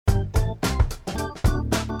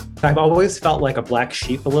I've always felt like a black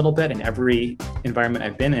sheep a little bit in every environment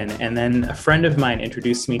I've been in. And then a friend of mine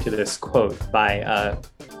introduced me to this quote by a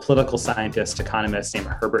political scientist, economist named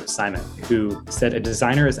Herbert Simon, who said, "A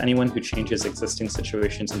designer is anyone who changes existing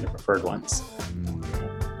situations into preferred ones."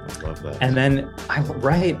 I love that. And then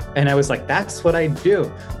I was like, that's what I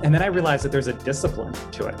do. And then I realized that there's a discipline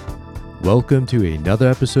to it. Welcome to another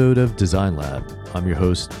episode of Design Lab. I'm your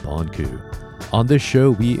host, Bon Ku. On this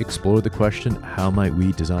show, we explore the question, how might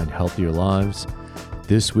we design healthier lives?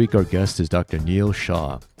 This week, our guest is Dr. Neil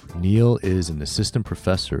Shah. Neil is an assistant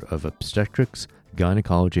professor of obstetrics,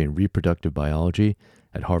 gynecology, and reproductive biology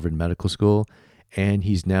at Harvard Medical School, and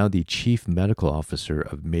he's now the chief medical officer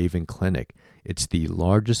of Maven Clinic. It's the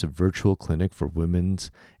largest virtual clinic for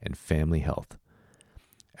women's and family health.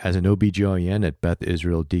 As an OBGYN at Beth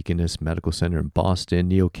Israel Deaconess Medical Center in Boston,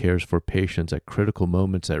 Neil cares for patients at critical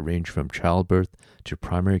moments that range from childbirth to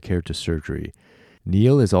primary care to surgery.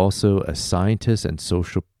 Neil is also a scientist and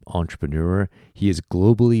social entrepreneur. He is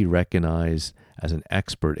globally recognized as an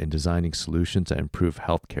expert in designing solutions that improve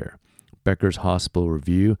healthcare. Becker's Hospital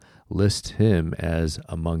Review lists him as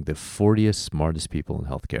among the 40th smartest people in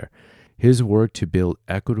healthcare. His work to build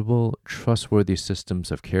equitable, trustworthy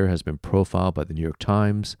systems of care has been profiled by the New York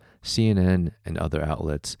Times, CNN, and other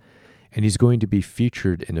outlets, and he's going to be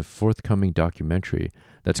featured in a forthcoming documentary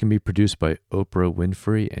that's going to be produced by Oprah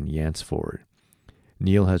Winfrey and Yance Ford.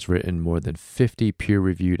 Neil has written more than 50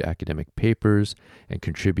 peer-reviewed academic papers and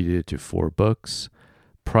contributed to 4 books.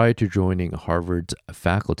 Prior to joining Harvard's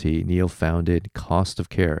faculty, Neil founded Cost of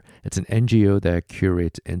Care. It's an NGO that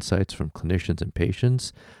curates insights from clinicians and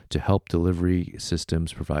patients to help delivery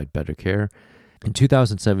systems provide better care. In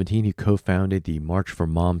 2017, he co-founded the March for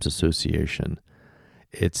Moms Association.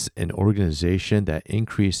 It's an organization that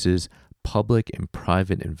increases public and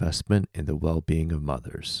private investment in the well-being of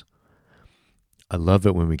mothers. I love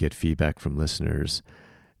it when we get feedback from listeners.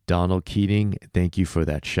 Donald Keating, thank you for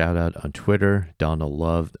that shout out on Twitter. Donald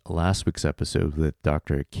loved last week's episode with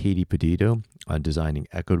Dr. Katie Pedito on designing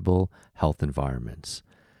equitable health environments.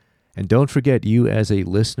 And don't forget, you as a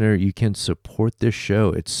listener, you can support this show.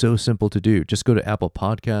 It's so simple to do. Just go to Apple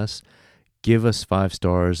Podcasts, give us 5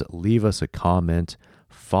 stars, leave us a comment,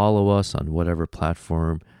 follow us on whatever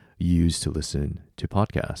platform you use to listen to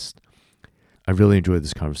podcasts. I really enjoyed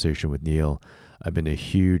this conversation with Neil. I've been a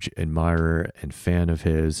huge admirer and fan of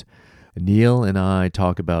his. Neil and I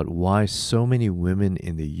talk about why so many women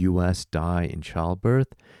in the U.S. die in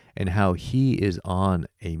childbirth and how he is on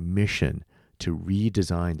a mission to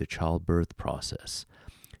redesign the childbirth process.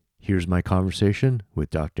 Here's my conversation with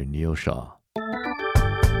Dr. Neil Shah.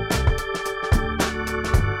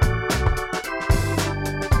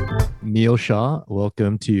 Neil Shah,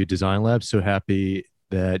 welcome to Design Lab. So happy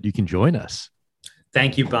that you can join us.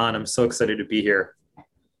 Thank you, Bon. I'm so excited to be here.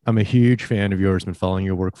 I'm a huge fan of yours, been following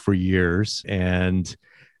your work for years. And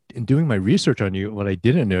in doing my research on you, what I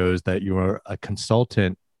didn't know is that you are a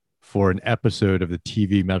consultant for an episode of the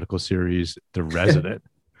TV medical series, The Resident.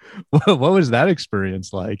 What was that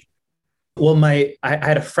experience like? Well, I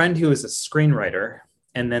had a friend who was a screenwriter,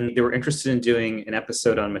 and then they were interested in doing an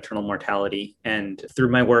episode on maternal mortality. And through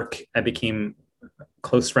my work, I became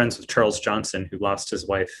close friends with Charles Johnson, who lost his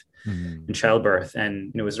wife in childbirth.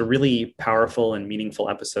 And it was a really powerful and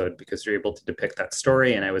meaningful episode because you're able to depict that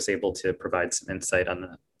story. And I was able to provide some insight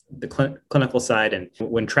on the clinical side. And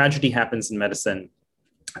when tragedy happens in medicine,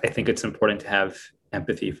 I think it's important to have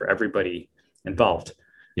empathy for everybody involved.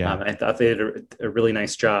 Yeah. I thought they did a really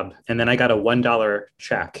nice job. And then I got a $1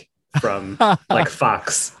 check from like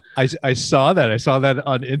Fox. I saw that. I saw that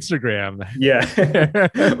on Instagram. Yeah,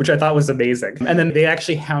 which I thought was amazing. And then they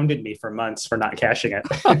actually hounded me for months for not cashing it.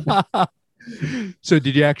 So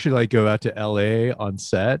did you actually go out to LA on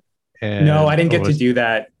set? No, I didn't get to do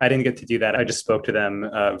that. I just spoke to them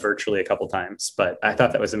virtually a couple times, but I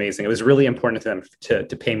thought that was amazing. It was really important to them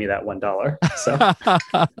to pay me that $1.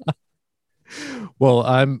 So. Well,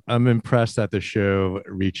 I'm impressed that the show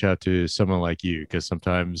reach out to someone like you, because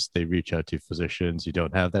sometimes they reach out to physicians who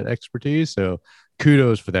don't have that expertise. So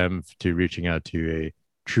kudos for them to reaching out to a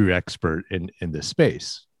true expert in this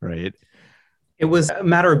space, right? It was a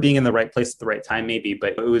matter of being in the right place at the right time, maybe,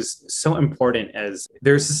 but it was so important as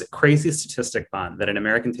there's this crazy statistic, Bon, that an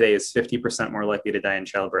American today is 50% more likely to die in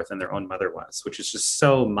childbirth than their own mother was, which is just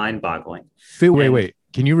so mind-boggling. Wait.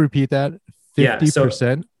 Can you repeat that?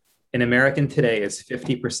 50%? Yeah, an American today is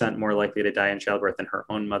 50% more likely to die in childbirth than her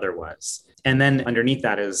own mother was. And then underneath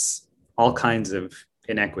that is all kinds of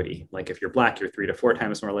inequity. Like if you're Black, you're 3 to 4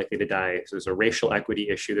 times more likely to die. So there's a racial equity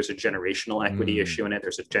issue. There's a generational equity issue in it.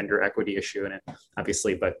 There's a gender equity issue in it,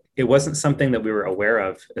 obviously. But it wasn't something that we were aware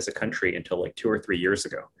of as a country until like 2 or 3 years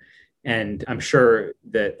ago. And I'm sure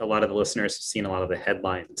that a lot of the listeners have seen a lot of the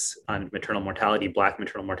headlines on maternal mortality, Black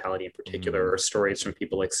maternal mortality in particular, or stories from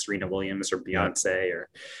people like Serena Williams or Beyonce or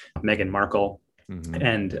Meghan Markle.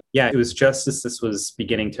 And yeah, it was just as this was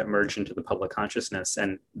beginning to emerge into the public consciousness.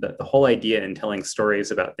 And the whole idea in telling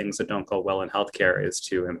stories about things that don't go well in healthcare is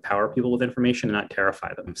to empower people with information and not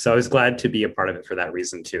terrify them. So I was glad to be a part of it for that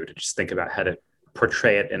reason too, to just think about how to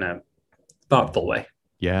portray it in a thoughtful way.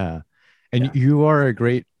 Yeah. And you are a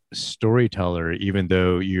great storyteller, even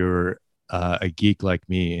though you're a geek like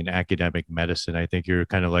me in academic medicine. I think you're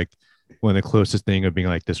kind of like one of the closest thing of being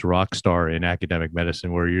like this rock star in academic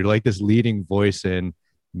medicine, where you're like this leading voice in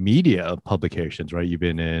media publications, right? You've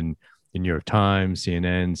been in New York Times,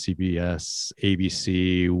 CNN, CBS,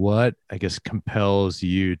 ABC. What, I guess, compels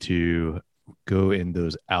you to go in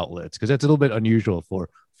those outlets? Because that's a little bit unusual for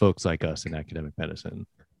folks like us in academic medicine.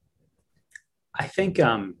 I think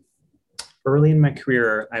early in my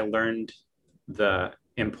career, I learned the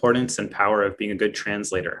importance and power of being a good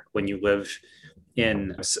translator when you live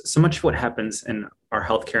in so much of what happens in our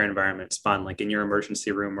healthcare environment, Spawn, like in your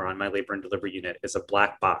emergency room or on my labor and delivery unit, is a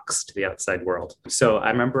black box to the outside world. So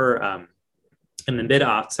I remember in the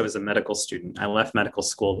mid-aughts, I was a medical student. I left medical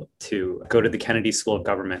school to go to the Kennedy School of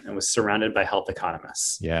Government and was surrounded by health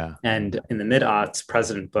economists. Yeah. And in the mid-aughts,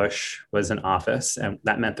 President Bush was in office, and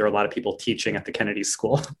that meant there were a lot of people teaching at the Kennedy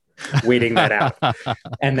School, waiting that out.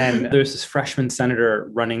 And then there's this freshman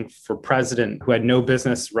senator running for president who had no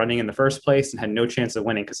business running in the first place and had no chance of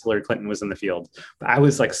winning because Hillary Clinton was in the field. But I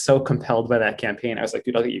was like so compelled by that campaign. I was like,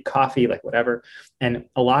 dude, I'll get you coffee, like whatever. And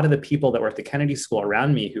a lot of the people that were at the Kennedy School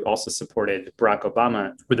around me who also supported Barack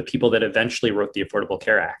Obama were the people that eventually wrote the Affordable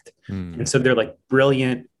Care Act. And so they're like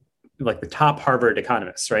brilliant, like the top Harvard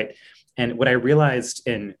economists, right? And what I realized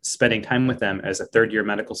in spending time with them as a third-year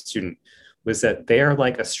medical student was that they are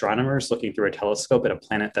like astronomers looking through a telescope at a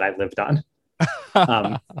planet that I lived on.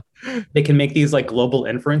 They can make these like global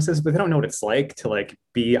inferences, but they don't know what it's like to like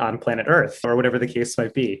be on planet Earth or whatever the case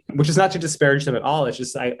might be, which is not to disparage them at all. It's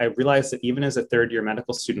just, I realized that even as a third-year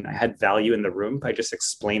medical student, I had value in the room by just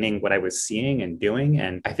explaining what I was seeing and doing.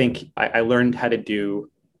 And I think I learned how to do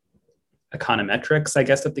econometrics, I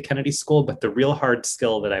guess, at the Kennedy School, but the real hard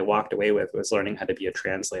skill that I walked away with was learning how to be a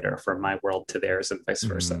translator from my world to theirs and vice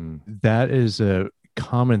versa. That is a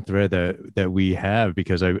common thread that we have,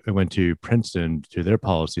 because I went to Princeton to their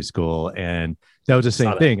policy school, and that was the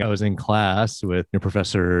same thing. I was in class with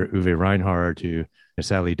Professor Uwe Reinhardt, who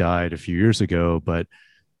sadly died a few years ago, but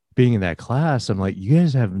being in that class, I'm like, you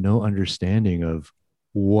guys have no understanding of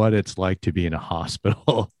what it's like to be in a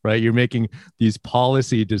hospital, right? You're making these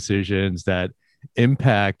policy decisions that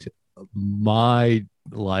impact my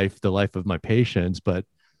life, the life of my patients, but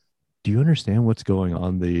do you understand what's going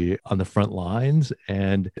on on the front lines?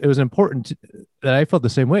 And it was important that I felt the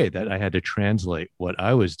same way, that I had to translate what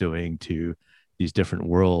I was doing to these different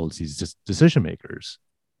worlds, these decision makers.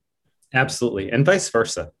 Absolutely. And vice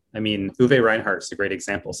versa. I mean, Uwe Reinhardt is a great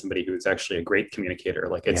example, somebody who's actually a great communicator.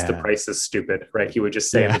 Like, it's the price is stupid, right? He would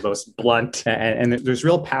just say the most blunt. And there's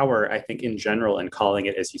real power, I think, in general, in calling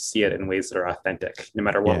it as you see it in ways that are authentic, no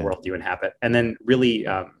matter what world you inhabit. And then really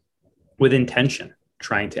with intention,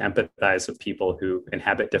 trying to empathize with people who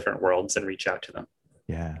inhabit different worlds and reach out to them.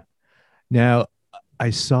 Yeah. Now, I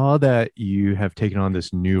saw that you have taken on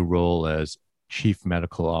this new role as Chief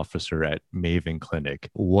Medical Officer at Maven Clinic.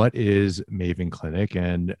 What is Maven Clinic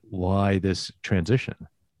and why this transition?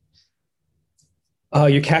 Oh,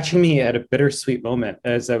 you're catching me at a bittersweet moment.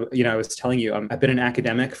 As I was telling you, I've been an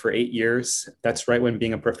academic for 8 years. That's right when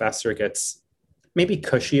being a professor gets, maybe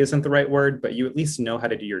cushy isn't the right word, but you at least know how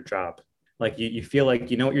to do your job. Like you feel like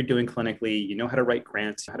you know what you're doing clinically, you know how to write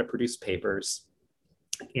grants, how to produce papers.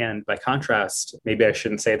 And by contrast, maybe I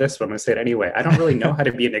shouldn't say this, but I'm going to say it anyway. I don't really know how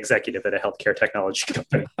to be an executive at a healthcare technology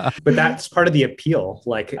company, but that's part of the appeal.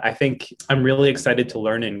 Like, I think I'm really excited to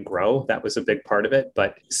learn and grow. That was a big part of it.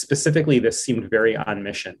 But specifically, this seemed very on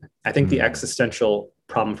mission. I think the existential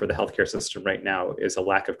problem for the healthcare system right now is a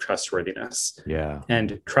lack of trustworthiness. Yeah.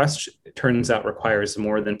 And trust, it turns out, requires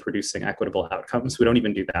more than producing equitable outcomes. We don't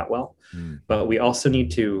even do that well. But we also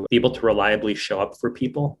need to be able to reliably show up for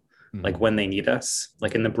people. Like when they need us,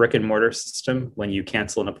 like in the brick and mortar system, when you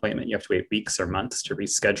cancel an appointment, you have to wait weeks or months to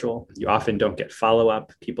reschedule. You often don't get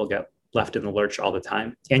follow-up. People get left in the lurch all the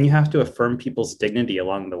time. And you have to affirm people's dignity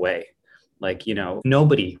along the way. Like,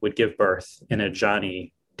 nobody would give birth in a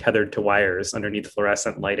Johnny tethered to wires underneath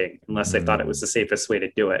fluorescent lighting unless they thought it was the safest way to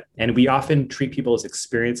do it. And we often treat people's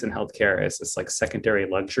experience in healthcare as this like secondary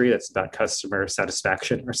luxury that's about customer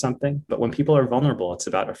satisfaction or something. But when people are vulnerable, it's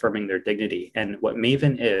about affirming their dignity. And what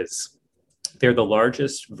Maven is, they're the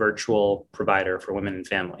largest virtual provider for women and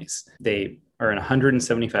families. They are in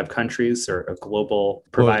 175 countries, or a global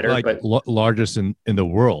provider. Well, like but largest in the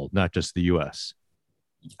world, not just the US.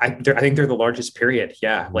 I think they're the largest, period.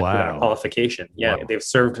 Yeah. Like without Wow. qualification. Yeah. Wow. They've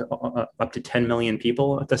served up to 10 million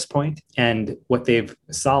people at this point. And what they've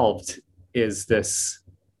solved is this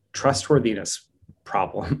trustworthiness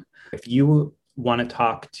problem. If you want to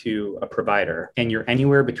talk to a provider and you're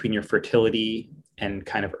anywhere between your fertility and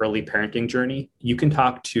kind of early parenting journey, you can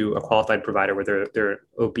talk to a qualified provider, whether they're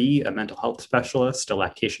OB, a mental health specialist, a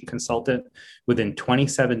lactation consultant, within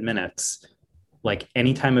 27 minutes, like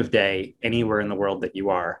any time of day, anywhere in the world that you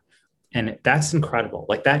are. And that's incredible.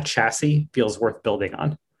 Like that chassis feels worth building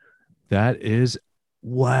on. That is,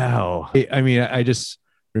 wow. I mean, I just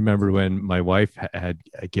remember when my wife had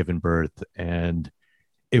given birth, and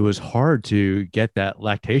it was hard to get that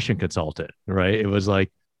lactation consultant, right? It was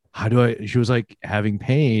like, she was like having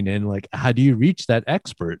pain, and like, how do you reach that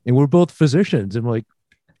expert? And we're both physicians, and like,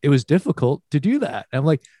 it was difficult to do that. I'm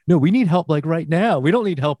like, no, we need help like right now. We don't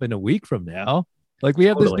need help in a week from now. Like we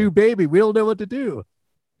have this new baby. We don't know what to do.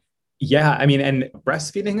 Yeah. I mean, and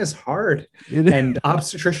breastfeeding is hard, and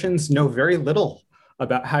obstetricians know very little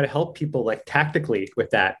about how to help people like tactically with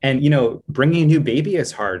that. And, bringing a new baby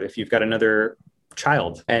is hard if you've got another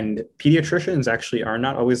child. And pediatricians actually are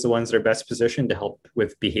not always the ones that are best positioned to help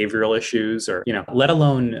with behavioral issues, or, let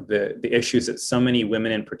alone the issues that so many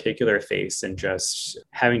women in particular face, and just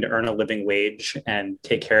having to earn a living wage and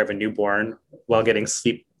take care of a newborn while getting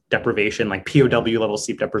sleep deprivation, like POW level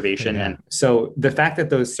sleep deprivation. Yeah. And so the fact that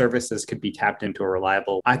those services could be tapped into or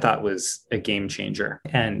reliable, I thought was a game changer.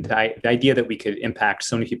 And the idea that we could impact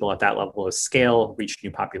so many people at that level of scale, reach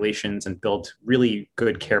new populations, and build really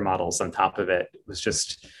good care models on top of it was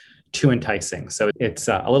just too enticing. So it's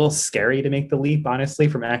a little scary to make the leap, honestly,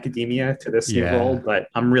 from academia to this new role, but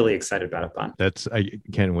I'm really excited about it, Bon. I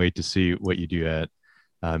can't wait to see what you do at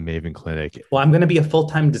Maven Clinic. Well, I'm going to be a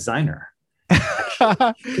full-time designer.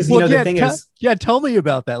 Because the thing is, tell me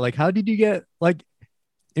about that. Like, how did you get like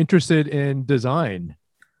interested in design?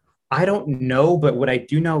 I don't know, but what I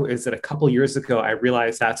do know is that a couple of years ago, I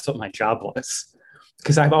realized that's what my job was,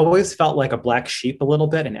 because I've always felt like a black sheep a little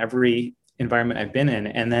bit in every environment I've been in.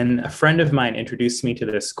 And then a friend of mine introduced me to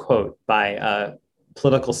this quote by a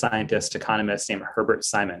political scientist, economist named Herbert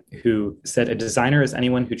Simon, who said, "A designer is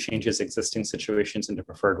anyone who changes existing situations into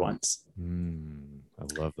preferred ones."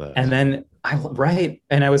 I love that. And then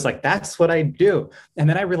and I was like, that's what I do. And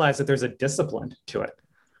then I realized that there's a discipline to it.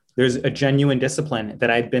 There's a genuine discipline that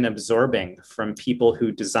I'd been absorbing from people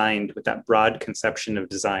who designed with that broad conception of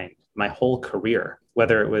design my whole career,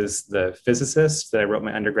 whether it was the physicist that I wrote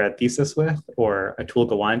my undergrad thesis with, or Atul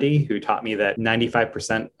Gawande, who taught me that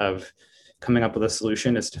 95% of coming up with a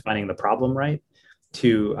solution is to finding the problem right,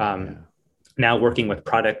 to now working with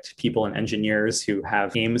product people and engineers who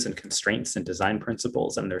have aims and constraints and design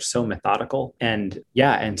principles, and they're so methodical. And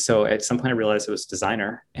so at some point I realized it was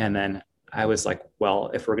designer. And then I was like,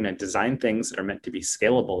 well, if we're going to design things that are meant to be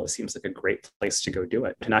scalable, it seems like a great place to go do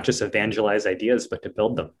it, to not just evangelize ideas, but to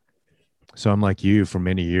build them. So I'm like you. For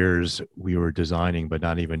many years, we were designing, but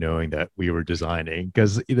not even knowing that we were designing,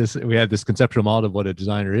 because we had this conceptual model of what a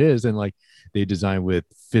designer is, and like they design with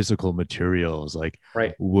physical materials like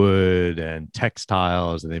wood and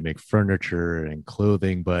textiles, and they make furniture and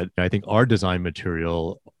clothing. But I think our design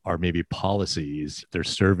material are maybe policies, they're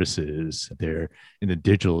services, they're in the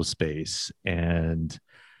digital space. And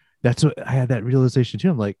that's what I had that realization too.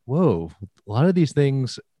 I'm like, whoa, a lot of these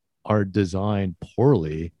things are designed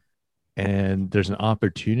poorly. And there's an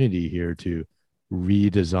opportunity here to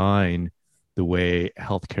redesign the way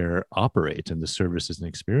healthcare operates and the services and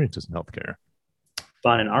experiences in healthcare.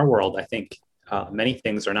 But in our world, I think many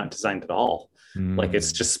things are not designed at all. Like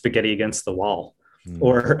it's just spaghetti against the wall,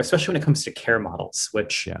 or especially when it comes to care models,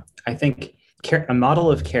 which I think a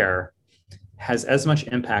model of care has as much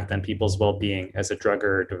impact on people's well-being as a drug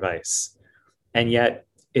or a device. And yet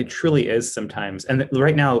it truly is sometimes. And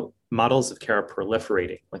right now, models of care are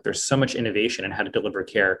proliferating. Like there's so much innovation in how to deliver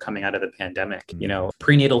care coming out of the pandemic.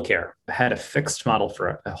 Prenatal care had a fixed model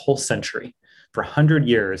for a whole century. For 100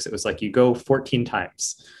 years, it was like you go 14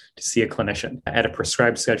 times to see a clinician at a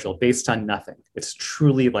prescribed schedule based on nothing. It's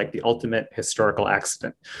truly like the ultimate historical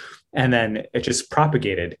accident. And then it just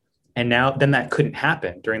propagated. And then that couldn't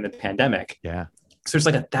happen during the pandemic. Yeah. So there's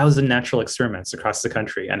like 1,000 natural experiments across the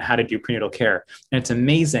country on how to do prenatal care. And it's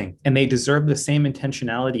amazing. And they deserve the same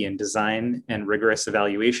intentionality in design and rigorous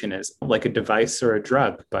evaluation as like a device or a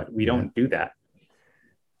drug, but we don't do that.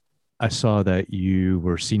 I saw that you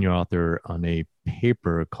were senior author on a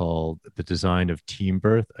paper called The Design of Team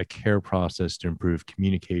Birth, a care process to improve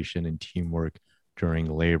communication and teamwork during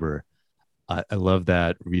labor. I love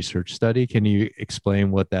that research study. Can you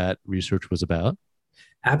explain what that research was about?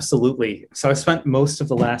 Absolutely. So I spent most of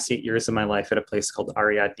the last 8 years of my life at a place called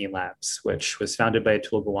Ariadne Labs, which was founded by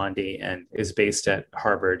Atul Gawande and is based at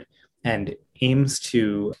Harvard and aims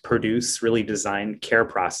to produce really designed care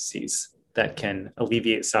processes that can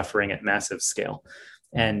alleviate suffering at massive scale.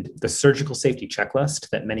 And the surgical safety checklist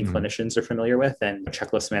that many clinicians are familiar with and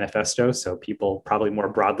checklist manifesto, so people probably more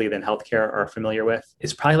broadly than healthcare are familiar with,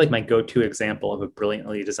 is probably like my go-to example of a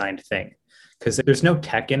brilliantly designed thing. Because there's no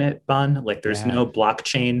tech in it, Bun. Like there's no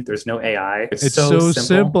blockchain, there's no AI. It's so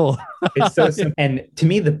simple. It's so simple. And to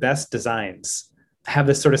me, the best designs have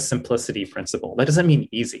this sort of simplicity principle. That doesn't mean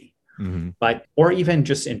easy, but or even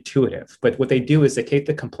just intuitive. But what they do is they take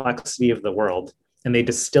the complexity of the world and they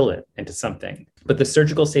distill it into something. But the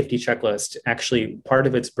surgical safety checklist, actually, part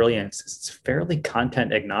of its brilliance is it's fairly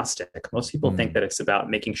content agnostic. Most people think that it's about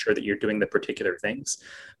making sure that you're doing the particular things,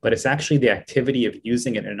 but it's actually the activity of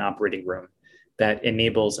using it in an operating room that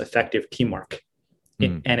enables effective teamwork.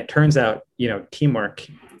 And it turns out, teamwork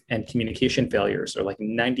and communication failures are like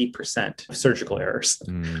 90% of surgical errors.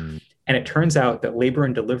 And it turns out that labor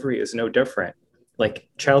and delivery is no different. Like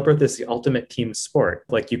childbirth is the ultimate team sport.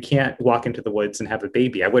 Like you can't walk into the woods and have a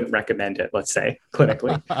baby. I wouldn't recommend it, let's say,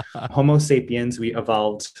 clinically. Homo sapiens, we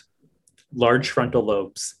evolved large frontal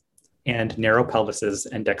lobes and narrow pelvises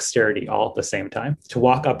and dexterity all at the same time. To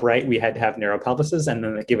walk upright, we had to have narrow pelvises, and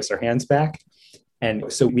then they give us our hands back.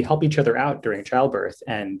 And so we help each other out during childbirth,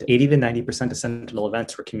 and 80 to 90% of sentinel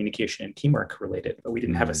events were communication and teamwork related, but we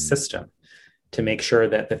didn't have a system to make sure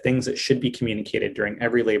that the things that should be communicated during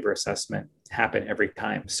every labor assessment happen every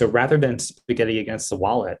time. So rather than spaghetti against the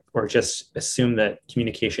wallet or just assume that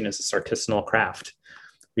communication is this artisanal craft,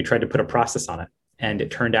 we tried to put a process on it. And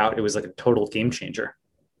it turned out it was like a total game changer.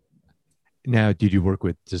 Now, did you work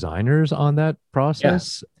with designers on that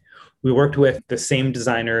process? Yeah. We worked with the same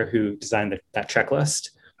designer who designed that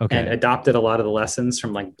checklist and adopted a lot of the lessons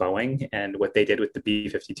from like Boeing and what they did with the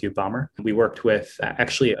B-52 bomber. We worked with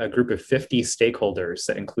actually a group of 50 stakeholders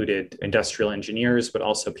that included industrial engineers, but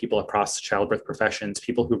also people across childbirth professions,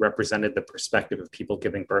 people who represented the perspective of people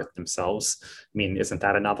giving birth themselves. I mean, isn't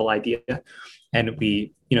that a novel idea? And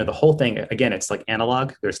we, the whole thing, again, it's like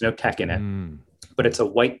analog. There's no tech in it. But it's a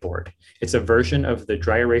whiteboard. It's a version of the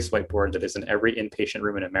dry erase whiteboard that is in every inpatient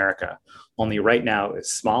room in America. Only right now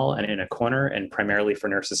it's small and in a corner and primarily for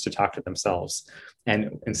nurses to talk to themselves.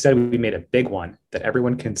 And instead we made a big one that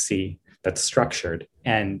everyone can see, that's structured.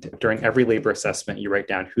 And during every labor assessment, you write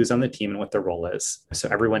down who's on the team and what their role is. So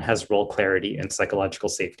everyone has role clarity and psychological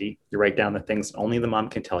safety. You write down the things only the mom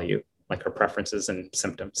can tell you, like her preferences and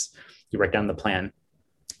symptoms. You write down the plan.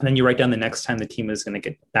 And then you write down the next time the team is going to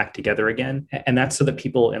get back together again. And that's so that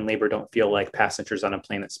people in labor don't feel like passengers on a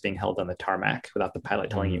plane that's being held on the tarmac without the pilot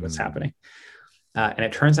telling you what's happening. And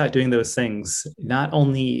it turns out doing those things not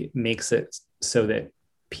only makes it so that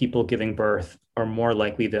people giving birth are more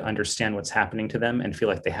likely to understand what's happening to them and feel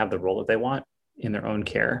like they have the role that they want in their own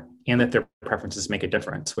care, and that their preferences make a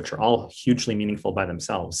difference, which are all hugely meaningful by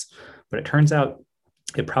themselves. But it turns out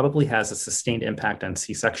it probably has a sustained impact on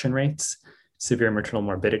C-section rates, severe maternal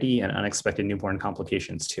morbidity, and unexpected newborn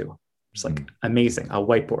complications too. It's like amazing, a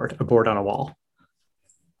whiteboard, a board on a wall.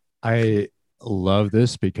 I love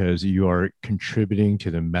this because you are contributing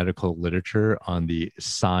to the medical literature on the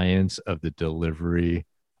science of the delivery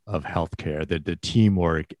of healthcare, the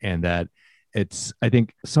teamwork, and that I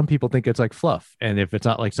think some people think it's like fluff. And if it's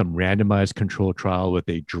not like some randomized control trial with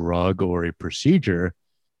a drug or a procedure,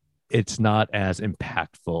 it's not as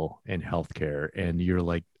impactful in healthcare. And you're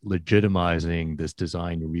like legitimizing this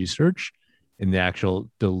design research in the actual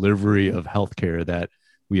delivery of healthcare that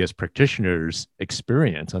we as practitioners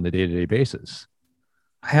experience on a day-to-day basis.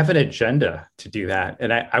 I have an agenda to do that.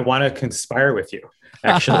 And I want to conspire with you,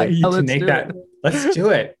 actually, to make that. Let's do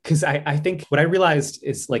it. Because I think what I realized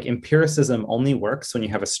is like empiricism only works when you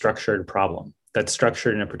have a structured problem that's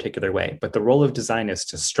structured in a particular way. But the role of design is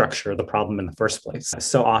to structure the problem in the first place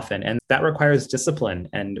so often. And that requires discipline.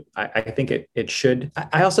 And I think it should.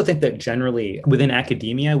 I also think that generally within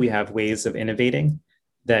academia, we have ways of innovating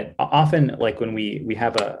that often, like when we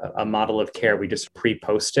have a model of care, we just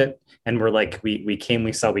pre-post it and we're like, we came,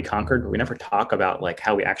 we saw, we conquered, but we never talk about like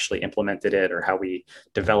how we actually implemented it or how we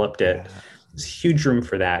developed it. There's huge room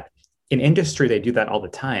for that. In industry, they do that all the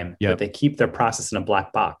time, Yep. but they keep their process in a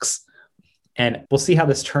black box. And we'll see how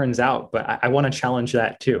this turns out, but I want to challenge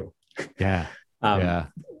that too. Yeah. Um, Yeah.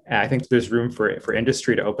 I think there's room for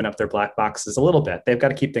industry to open up their black boxes a little bit. They've got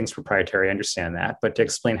to keep things proprietary, I understand that, but to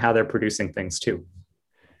explain how they're producing things too.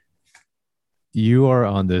 You are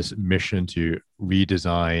on this mission to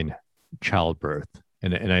redesign childbirth,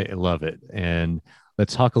 and I love it. And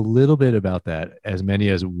let's talk a little bit about that. As many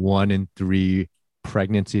as 1 in 3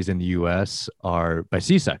 pregnancies in the US are by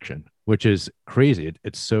C-section, which is crazy.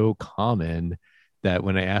 It's so common that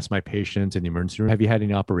when I ask my patients in the emergency room, have you had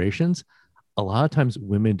any operations? A lot of times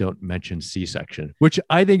women don't mention C-section, which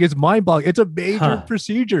I think is mind-boggling. It's a major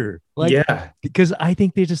procedure. Like, yeah, because I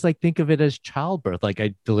think they just like think of it as childbirth. Like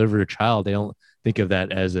I delivered a child. They don't think of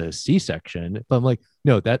that as a C-section. But I'm like,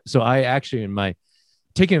 no, that, so I actually, in my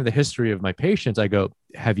taking of the history of my patients, I go,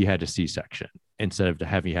 have you had a C-section? Instead of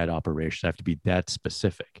have you had operations, I have to be that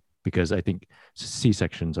specific because I think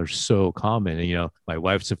C-sections are so common. And, you know, my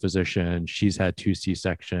wife's a physician. She's had 2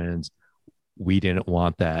 C-sections. We didn't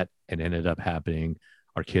want that and ended up happening.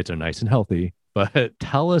 Our kids are nice and healthy, but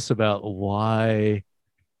tell us about why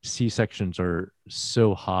C-sections are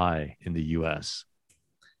so high in the US.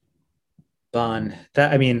 Bon,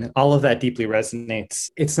 that, I mean, all of that deeply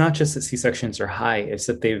resonates. It's not just that C-sections are high, it's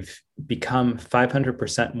that they've become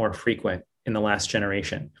 500% more frequent in the last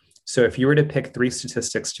generation. So if you were to pick 3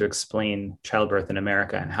 statistics to explain childbirth in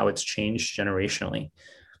America and how it's changed generationally,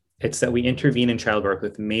 it's that we intervene in childbirth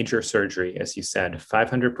with major surgery, as you said,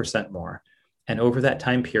 500% more. And over that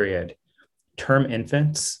time period, term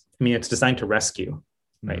infants, I mean, it's designed to rescue,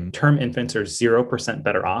 right? Mm-hmm. Term infants are 0%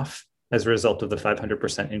 better off as a result of the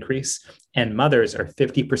 500% increase. And mothers are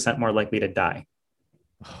 50% more likely to die.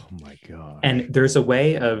 Oh my God. And there's a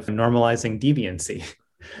way of normalizing deviancy,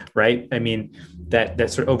 right? I mean, that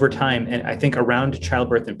sort of over time, and I think around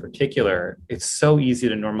childbirth in particular, it's so easy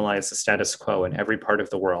to normalize the status quo in every part of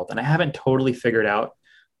the world. And I haven't totally figured out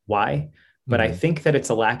why, but I think that it's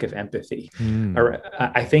a lack of empathy. Or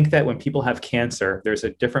I think that when people have cancer, there's a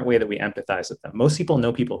different way that we empathize with them. Most people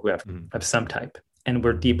know people who have of some type, and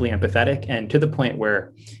we're deeply empathetic. And to the point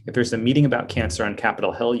where if there's a meeting about cancer on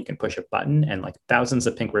Capitol Hill, you can push a button and like thousands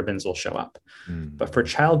of pink ribbons will show up. But for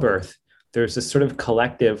childbirth, there's this sort of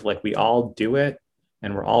collective, like we all do it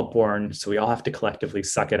and we're all born, so we all have to collectively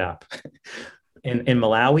suck it up. In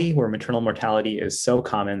Malawi, where maternal mortality is so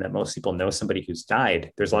common that most people know somebody who's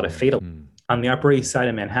died, there's a lot of fatal. On the Upper East Side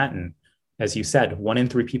of Manhattan, as you said, 1 in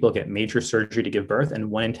 3 people get major surgery to give birth, and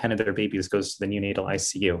 1 in 10 of their babies goes to the neonatal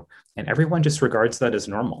ICU. And everyone just regards that as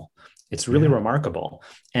normal. It's really remarkable.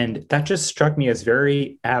 And that just struck me as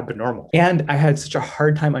very abnormal. And I had such a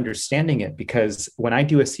hard time understanding it because when I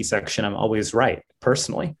do a C-section, I'm always right,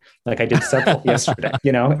 personally. Like I did several yesterday,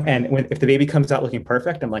 you know, and if the baby comes out looking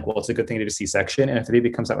perfect, I'm like, well, it's a good thing to do a C-section. And if the baby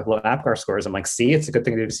comes out with low APGAR scores, I'm like, see, it's a good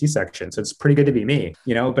thing to do a C-section. So it's pretty good to be me,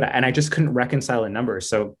 you know, and I just couldn't reconcile the numbers.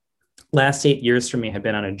 So last 8 years for me have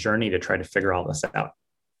been on a journey to try to figure all this out.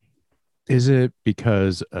 Is it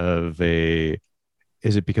because of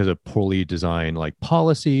poorly designed like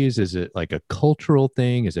policies? Is it like a cultural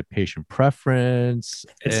thing? Is it patient preference?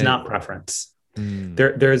 It's not preference.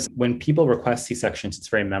 There's when people request C-sections, it's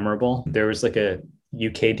very memorable. There was like a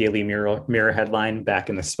UK Daily Mirror headline back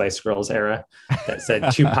in the Spice Girls era that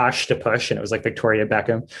said too posh to push, and it was like Victoria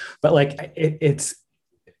Beckham. But like it's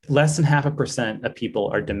less than 0.5% of people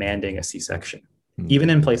are demanding a C-section.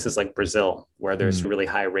 Even in places like Brazil, where there's really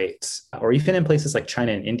high rates, or even in places like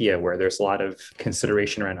China and India, where there's a lot of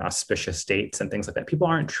consideration around auspicious dates and things like that, people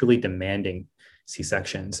aren't truly demanding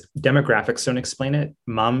C-sections. Demographics don't explain it.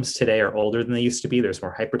 Moms today are older than they used to be. There's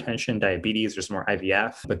more hypertension, diabetes, there's more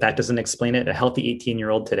IVF, but that doesn't explain it. A healthy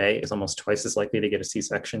 18-year-old today is almost twice as likely to get a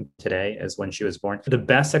C-section today as when she was born. The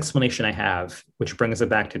best explanation I have, which brings it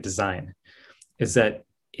back to design, is that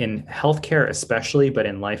in healthcare especially, but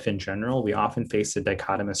in life in general, we often face a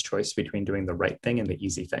dichotomous choice between doing the right thing and the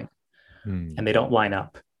easy thing. And they don't line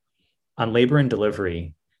up. On labor and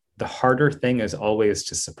delivery, the harder thing is always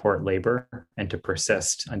to support labor and to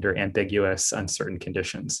persist under ambiguous, uncertain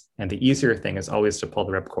conditions. And the easier thing is always to pull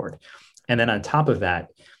the ripcord. And then on top of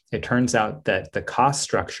that, it turns out that the cost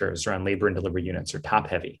structures around labor and delivery units are top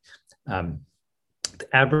heavy. The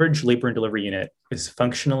average labor and delivery unit is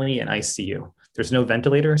functionally an ICU. There's no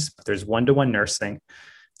ventilators, but there's one-to-one nursing.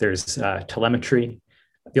 There's telemetry.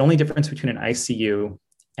 The only difference between an ICU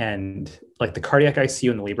and like the cardiac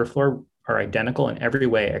ICU and the labor floor are identical in every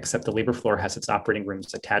way, except the labor floor has its operating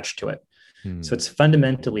rooms attached to it. So it's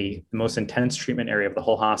fundamentally the most intense treatment area of the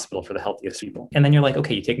whole hospital for the healthiest people. And then you're like,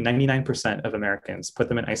 okay, you take 99% of Americans, put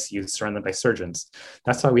them in ICUs, surround them by surgeons.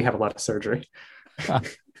 That's why we have a lot of surgery.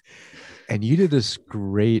 And you did this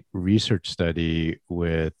great research study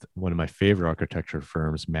with one of my favorite architecture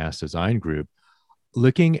firms, Mass Design Group,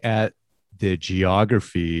 looking at the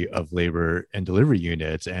geography of labor and delivery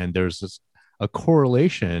units. And a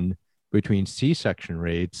correlation between C-section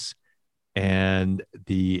rates and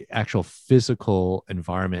the actual physical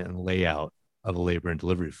environment and layout of a labor and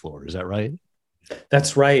delivery floor. Is that right?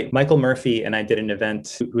 That's right. Michael Murphy and I did an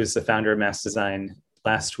event, who is the founder of Mass Design,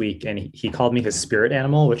 last week, and he called me his spirit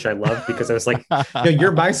animal, which I love, because I was like, no,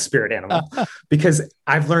 you're my spirit animal, because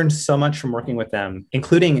I've learned so much from working with them,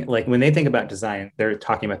 including like when they think about design, they're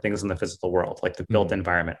talking about things in the physical world, like the built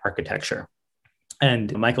environment, architecture.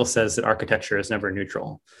 And Michael says that architecture is never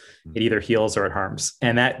neutral. It either heals or it harms.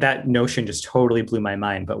 And that notion just totally blew my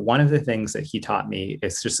mind. But one of the things that he taught me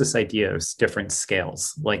is just this idea of different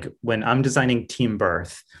scales. Like when I'm designing team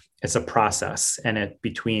birth, it's a process, and it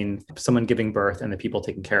between someone giving birth and the people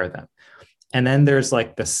taking care of them. And then there's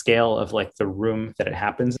like the scale of like the room that it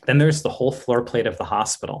happens. Then there's the whole floor plate of the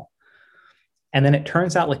hospital. And then it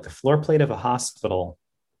turns out like the floor plate of a hospital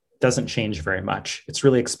doesn't change very much. It's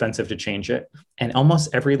really expensive to change it. And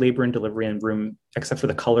almost every labor and delivery room, except for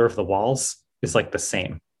the color of the walls, is like the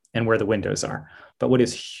same and where the windows are. But what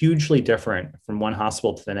is hugely different from one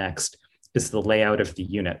hospital to the next is the layout of the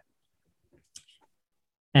unit.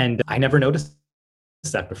 And I never noticed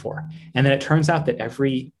that before. And then it turns out that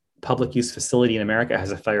every public use facility in America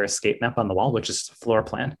has a fire escape map on the wall, which is a floor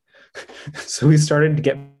plan. So we started to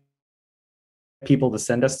get people to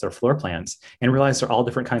send us their floor plans and realize they're all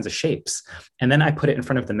different kinds of shapes. And then I put it in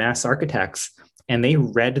front of the mass architects, and they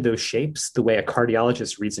read those shapes the way a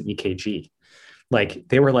cardiologist reads an EKG. Like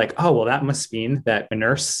they were like, oh, well, that must mean that a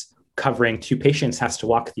nurse covering two patients has to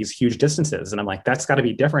walk these huge distances. And I'm like, that's got to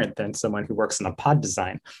be different than someone who works in a pod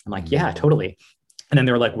design. I'm like, yeah, totally. And then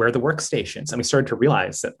they were like, where are the workstations? And we started to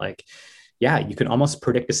realize that like, yeah, you can almost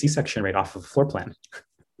predict a C-section rate off of a floor plan.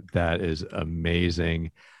 That is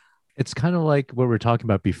amazing. It's kind of like what we were talking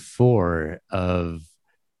about before of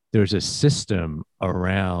there's a system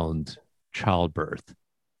around childbirth,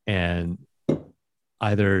 and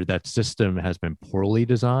either that system has been poorly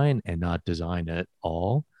designed and not designed at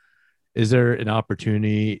all. Is there an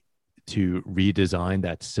opportunity to redesign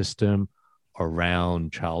that system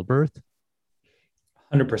around childbirth?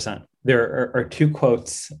 100%. There are two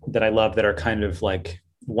quotes that I love that are kind of like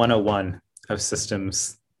 101 of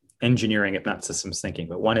systems engineering, if not systems thinking.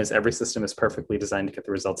 But one is every system is perfectly designed to get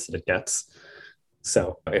the results that it gets.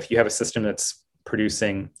 So if you have a system that's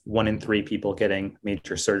producing 1 in 3 people getting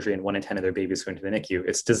major surgery and 1 in 10 of their babies going to the NICU,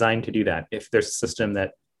 it's designed to do that. If there's a system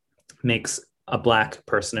that makes a Black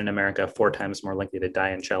person in America 4 times more likely to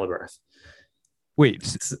die in childbirth.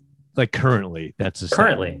 Wait, like currently, that's a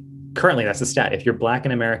stat. Currently, that's a stat. If you're Black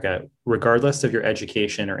in America, regardless of your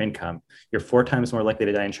education or income, you're 4 times more likely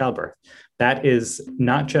to die in childbirth. That is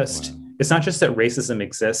not just, it's not just that racism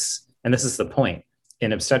exists. And this is the point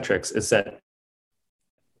in obstetrics, is that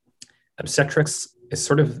obstetrics is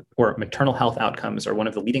sort of, or maternal health outcomes are one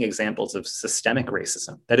of the leading examples of systemic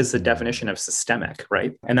racism. That is the definition of systemic,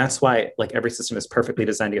 right? And that's why like every system is perfectly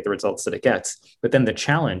designed to get the results that it gets. But then the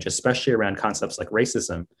challenge, especially around concepts like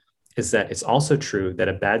racism, is that it's also true that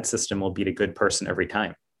a bad system will beat a good person every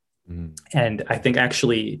time. And I think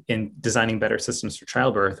actually in designing better systems for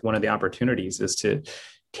childbirth, one of the opportunities is to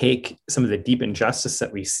take some of the deep injustice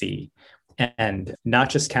that we see and not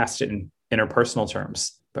just cast it in interpersonal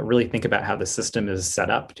terms, but really think about how the system is set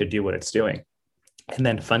up to do what it's doing and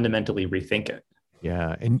then fundamentally rethink it.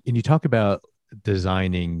 Yeah. And you talk about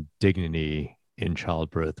designing dignity in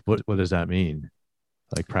childbirth. What does that mean?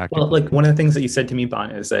 Like practically? Well, like one of the things that you said to me,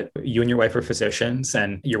 Bon, is that you and your wife are physicians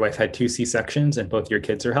and your wife had 2 C-sections and both your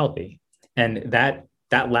kids are healthy. And that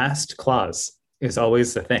last clause is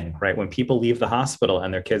always the thing, right? When people leave the hospital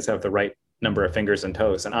and their kids have the right number of fingers and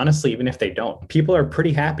toes. And honestly, even if they don't, people are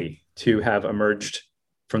pretty happy to have emerged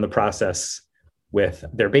from the process with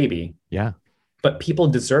their baby. Yeah. But people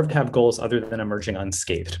deserve to have goals other than emerging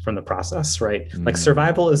unscathed from the process, right? Like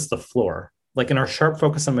survival is the floor. Like in our sharp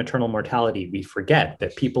focus on maternal mortality, we forget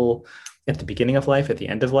that people at the beginning of life, at the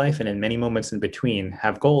end of life, and in many moments in between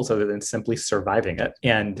have goals other than simply surviving it.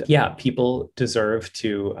 And yeah, people deserve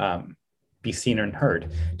to be seen and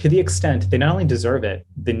heard to the extent they not only deserve it,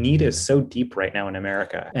 the need is so deep right now in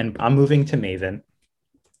America. And I'm moving to Maven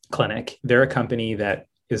Clinic. They're a company that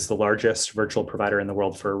is the largest virtual provider in the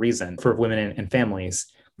world for a reason, for women and families.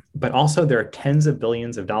 But also there are tens of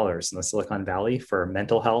billions of dollars in the Silicon Valley for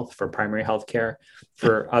mental health, for primary health care,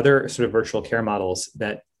 for other sort of virtual care models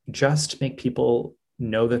that just make people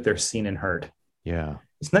know that they're seen and heard. Yeah.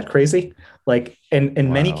 Isn't that crazy? Like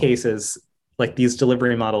in many cases, like these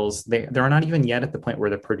delivery models, they're not even yet at the point where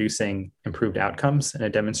they're producing improved outcomes in a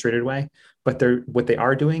demonstrated way, but what they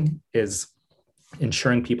are doing is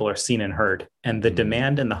ensuring people are seen and heard. And the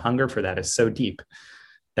demand and the hunger for that is so deep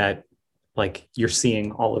that like you're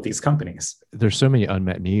seeing all of these companies. There's so many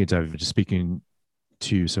unmet needs. I've just speaking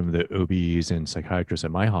to some of the OBs and psychiatrists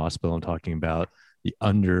at my hospital and talking about the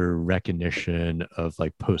under recognition of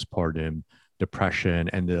like postpartum depression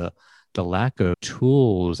and the lack of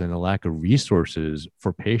tools and the lack of resources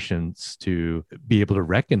for patients to be able to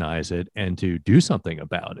recognize it and to do something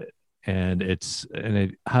about it. And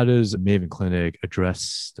how does Maven Clinic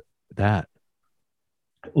address that?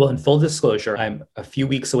 Well, in full disclosure, I'm a few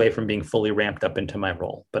weeks away from being fully ramped up into my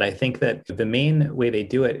role. But I think that the main way they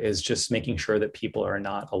do it is just making sure that people are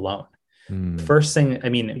not alone. First thing, I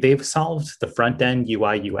mean, they've solved the front end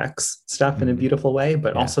UI UX stuff in a beautiful way,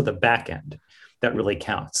 but also the back end that really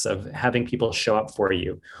counts, of having people show up for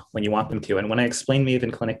you when you want them to. And when I explain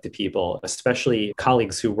Maven Clinic to people, especially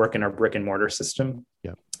colleagues who work in our brick and mortar system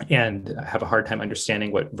and have a hard time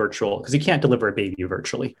understanding what virtual, because you can't deliver a baby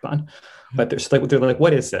virtually, but they're like,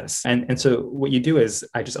 what is this? And so what you do is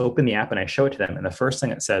I just open the app and I show it to them. And the first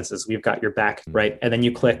thing it says is, we've got your back, right? And then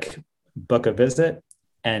you click book a visit,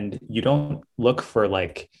 and you don't look for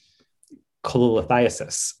like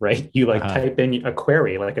cholelithiasis, right? You like type in a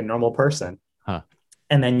query like a normal person.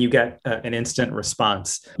 And then you get an instant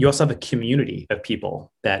response. You also have a community of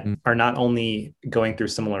people that are not only going through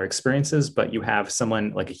similar experiences, but you have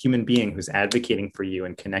someone like a human being who's advocating for you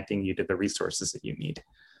and connecting you to the resources that you need.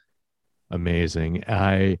 Amazing.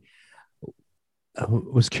 I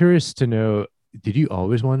was curious to know, did you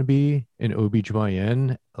always want to be an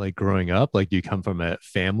OBGYN, like growing up? Like, do you come from a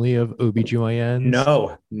family of OBGYNs?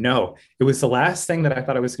 No. It was the last thing that I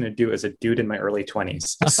thought I was going to do as a dude in my early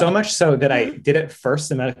 20s. So much so that I did it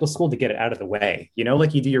first in medical school to get it out of the way. You know,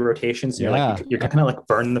 like you do your rotations, and you're kind of like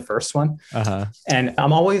burn the first one. And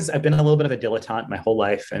I've been a little bit of a dilettante my whole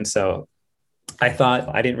life. And so I thought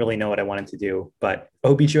I didn't really know what I wanted to do, but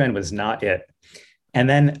OBGYN was not it. And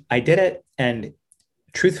then I did it. And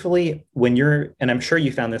truthfully, and I'm sure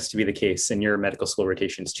you found this to be the case in your medical school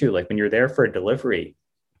rotations too, like when you're there for a delivery,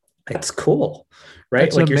 it's cool, right?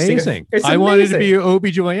 It's like amazing. I wanted to be an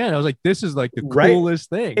OBGYN. I was like, this is like the coolest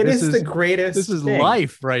thing. This is the greatest. This is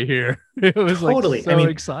life right here. It was totally like so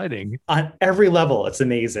exciting. On every level, it's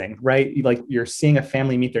amazing, right? Like you're seeing a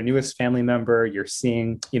family meet their newest family member. You're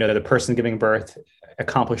seeing, the person giving birth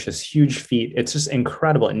accomplish this huge feat. It's just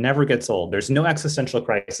incredible. It never gets old. There's no existential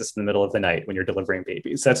crisis in the middle of the night when you're delivering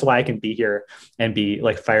babies. That's why I can be here and be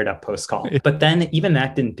like fired up post call. But then even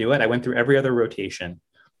that didn't do it. I went through every other rotation.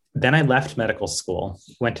 Then I left medical school,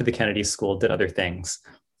 went to the Kennedy School, did other things.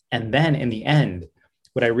 And then in the end,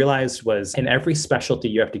 what I realized was in every specialty,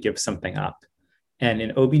 you have to give something up. And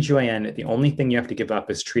in OBGYN, the only thing you have to give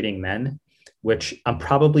up is treating men, which I'm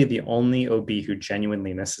probably the only OB who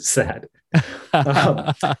genuinely misses that.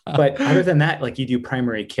 But other than that, like you do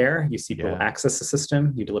primary care, you see people access the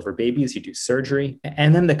system, you deliver babies, you do surgery.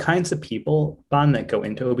 And then the kinds of people, Bon, that go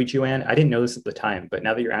into OBGYN, I didn't know this at the time, but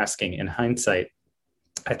now that you're asking, in hindsight,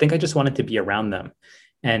 I think I just wanted to be around them.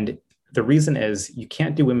 And the reason is you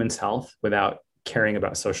can't do women's health without caring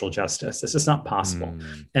about social justice. It's just not possible.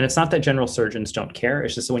 And it's not that general surgeons don't care.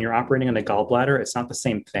 It's just that when you're operating on a gallbladder, it's not the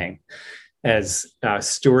same thing as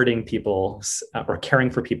stewarding people or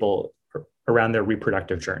caring for people around their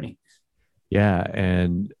reproductive journey. Yeah.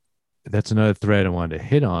 And that's another thread I wanted to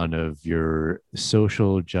hit on of your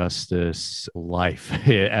social justice life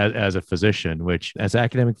as a physician, which as an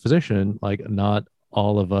academic physician, like not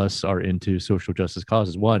all of us are into social justice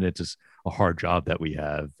causes. One, it's just a hard job that we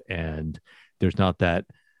have, and there's not that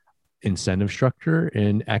incentive structure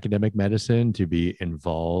in academic medicine to be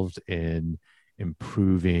involved in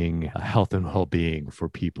improving health and well-being for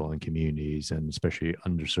people and communities, and especially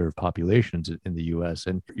underserved populations in the US.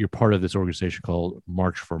 And you're part of this organization called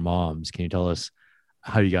March for Moms. Can you tell us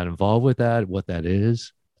how you got involved with that, what that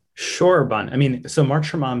is? Sure, Bon. I mean, so March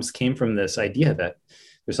for Moms came from this idea that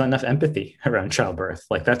there's not enough empathy around childbirth.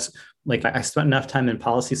 Like that's like, I spent enough time in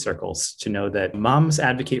policy circles to know that moms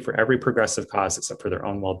advocate for every progressive cause except for their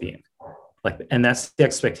own well-being. And that's the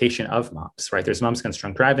expectation of moms, right? There's moms against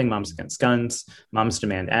drunk driving, moms against guns, moms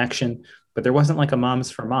demand action, but there wasn't like a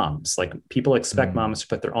moms for moms. Like people expect moms to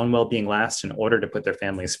put their own well-being last in order to put their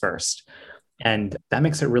families first. And that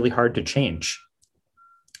makes it really hard to change.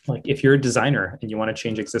 Like if you're a designer and you want to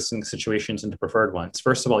change existing situations into preferred ones,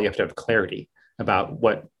 first of all, you have to have clarity about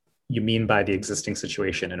what you mean by the existing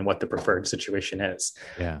situation and what the preferred situation is.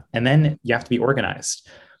 Yeah. And then you have to be organized.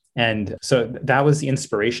 And so that was the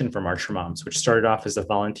inspiration for March for Moms, which started off as a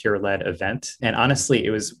volunteer-led event. And honestly, it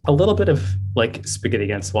was a little bit of like spaghetti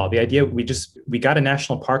against the wall. The idea, we got a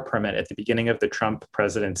national park permit at the beginning of the Trump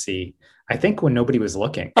presidency, I think when nobody was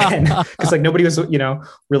looking, because like nobody was,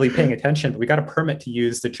 really paying attention. But we got a permit to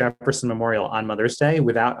use the Jefferson Memorial on Mother's Day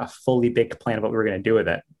without a fully baked plan of what we were going to do with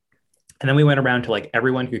it. And then we went around to like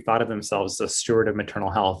everyone who thought of themselves as a steward of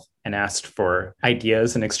maternal health and asked for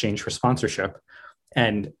ideas in exchange for sponsorship,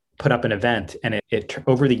 and put up an event. And it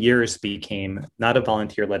over the years became not a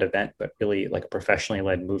volunteer-led event, but really like a professionally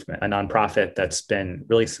led movement, a nonprofit that's been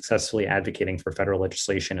really successfully advocating for federal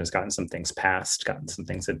legislation, has gotten some things passed, gotten some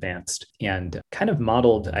things advanced, and kind of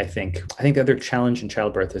modeled, I think the other challenge in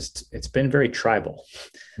childbirth is it's been very tribal,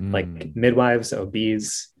 like midwives,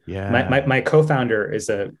 OBs. Yeah. My co-founder is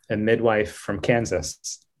a midwife from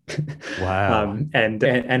Kansas. Wow. And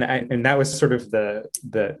that was sort of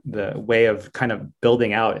the way of kind of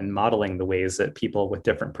building out and modeling the ways that people with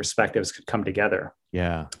different perspectives could come together.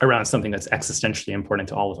 Yeah. Around something that's existentially important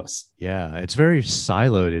to all of us. Yeah. It's very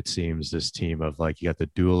siloed, it seems, this team of like, you got the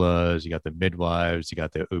doulas, you got the midwives, you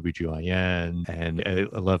got the OBGYN. And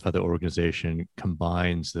I love how the organization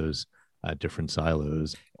combines those different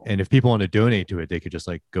silos. And if people want to donate to it, they could just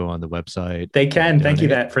like go on the website. They can. Thank you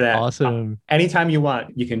for that. Awesome. Anytime you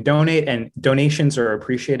want, you can donate, and donations are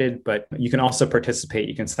appreciated, but you can also participate.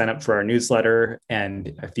 You can sign up for our newsletter.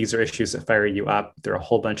 And if these are issues that fire you up, there are a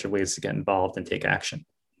whole bunch of ways to get involved and take action.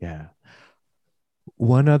 Yeah.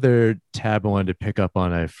 One other tab I wanted to pick up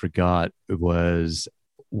on, I forgot, was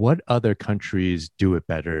what other countries do it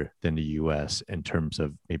better than the US in terms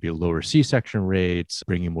of maybe lower C-section rates,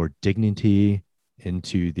 bringing more dignity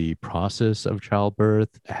into the process of childbirth,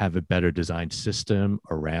 have a better designed system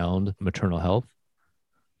around maternal health?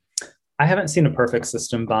 I haven't seen a perfect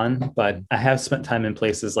system, Bon, but I have spent time in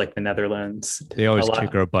places like the Netherlands. They always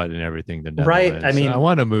kick our butt and everything. The Netherlands. Right. I mean, I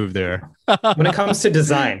want to move there. When it comes to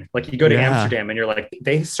design, like you go to Amsterdam and you're like,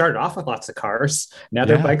 they started off with lots of cars. Now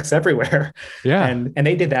there are bikes everywhere. Yeah. And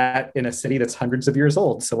they did that in a city that's hundreds of years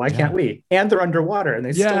old. So why can't we? And they're underwater and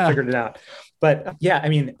they still figured it out. But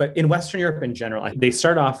but in Western Europe in general, they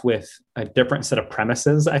start off with a different set of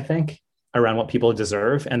premises, I think, around what people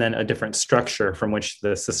deserve, and then a different structure from which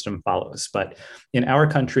the system follows. But in our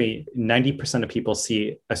country, 90% of people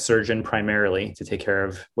see a surgeon primarily to take care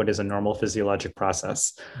of what is a normal physiologic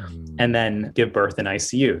process, and then give birth in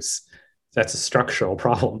ICUs. That's a structural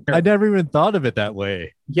problem. I never even thought of it that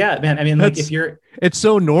way. Yeah, man. I mean, like it's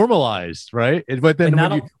so normalized, right? But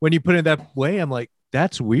then when you put it that way, I'm like,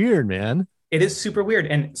 that's weird, man. It is super weird.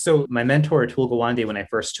 And so my mentor, Atul Gawande, when I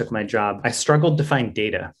first took my job, I struggled to find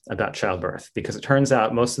data about childbirth, because it turns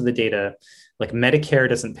out most of the data, like Medicare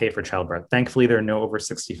doesn't pay for childbirth. Thankfully, there are no over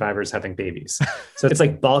 65ers having babies. So it's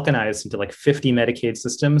like balkanized into like 50 Medicaid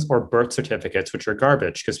systems or birth certificates, which are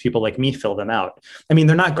garbage because people like me fill them out. I mean,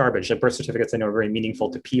 they're not garbage. Like birth certificates, I know, are very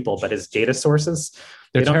meaningful to people, but as data sources,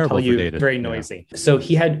 they don't tell you, data. Very noisy. Yeah. So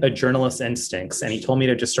he had a journalist's instincts, and he told me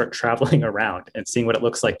to just start traveling around and seeing what it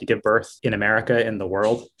looks like to give birth in America, in the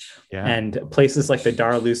world. Yeah. And places like the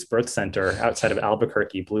Dar Luz Birth Center outside of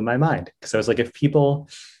Albuquerque blew my mind. Because I was like, if people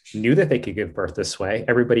knew that they could give birth this way,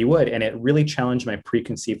 everybody would. And it really challenged my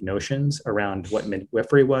preconceived notions around what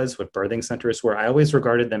midwifery was, what birthing centers were. I always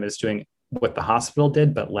regarded them as doing what the hospital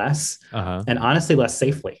did, but less, and honestly, less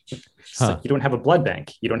safely. Like, you don't have a blood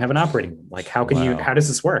bank. You don't have an operating room. Like, how does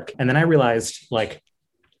this work? And then I realized, like,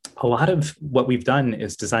 a lot of what we've done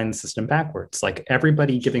is design the system backwards. Like,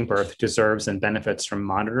 everybody giving birth deserves and benefits from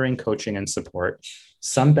monitoring, coaching, and support.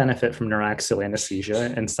 Some benefit from neuroaxial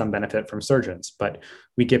anesthesia and some benefit from surgeons, but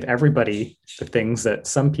we give everybody the things that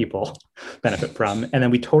some people benefit from. And then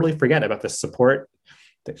we totally forget about the support.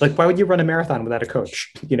 Like, why would you run a marathon without a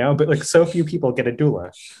coach? But like, so few people get a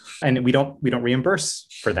doula, and we don't reimburse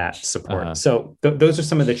for that support. So those are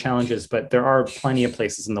some of the challenges, but there are plenty of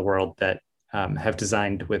places in the world that have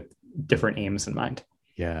designed with different aims in mind.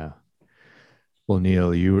 Yeah. Well,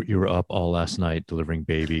 Neil, you were up all last night delivering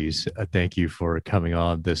babies. Thank you for coming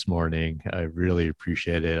on this morning. I really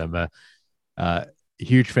appreciate it. I'm a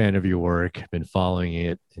huge fan of your work. I've been following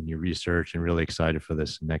it and your research, and really excited for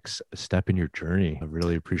this next step in your journey. I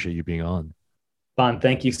really appreciate you being on. Bon,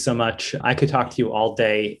 thank you so much. I could talk to you all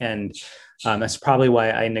day, and that's probably why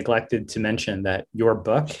I neglected to mention that your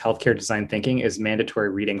book, Healthcare Design Thinking, is mandatory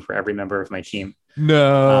reading for every member of my team.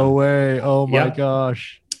 No way. Oh my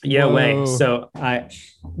gosh. Yeah, way. So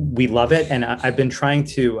we love it. And I've been trying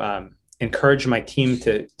to encourage my team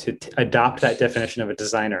to adopt that definition of a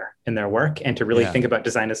designer in their work, and to really think about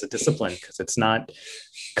design as a discipline, because it's not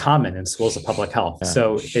common in schools of public health.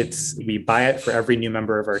 So we buy it for every new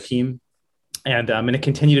member of our team. And I'm going to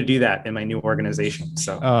continue to do that in my new organization.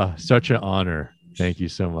 So, such an honor. Thank you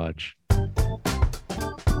so much.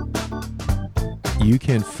 You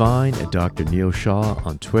can find Dr. Neil Shah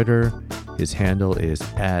on Twitter. His handle is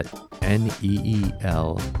at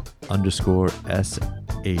NEEL_SHAH. On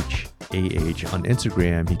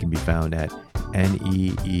Instagram, he can be found at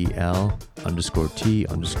NEEL_T_SHAH.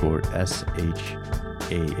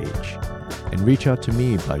 And reach out to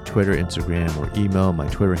me by Twitter, Instagram, or email. My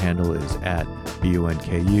Twitter handle is at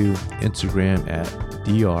BONKU, Instagram at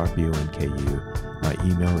DRBONKU. My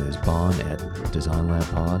email is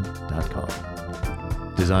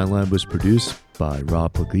bon@designlabpod.com. Design Lab was produced by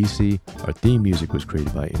Rob Puglisi. Our theme music was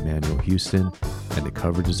created by Emmanuel Houston, and the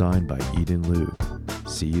cover design by Eden Liu.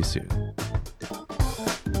 See you soon.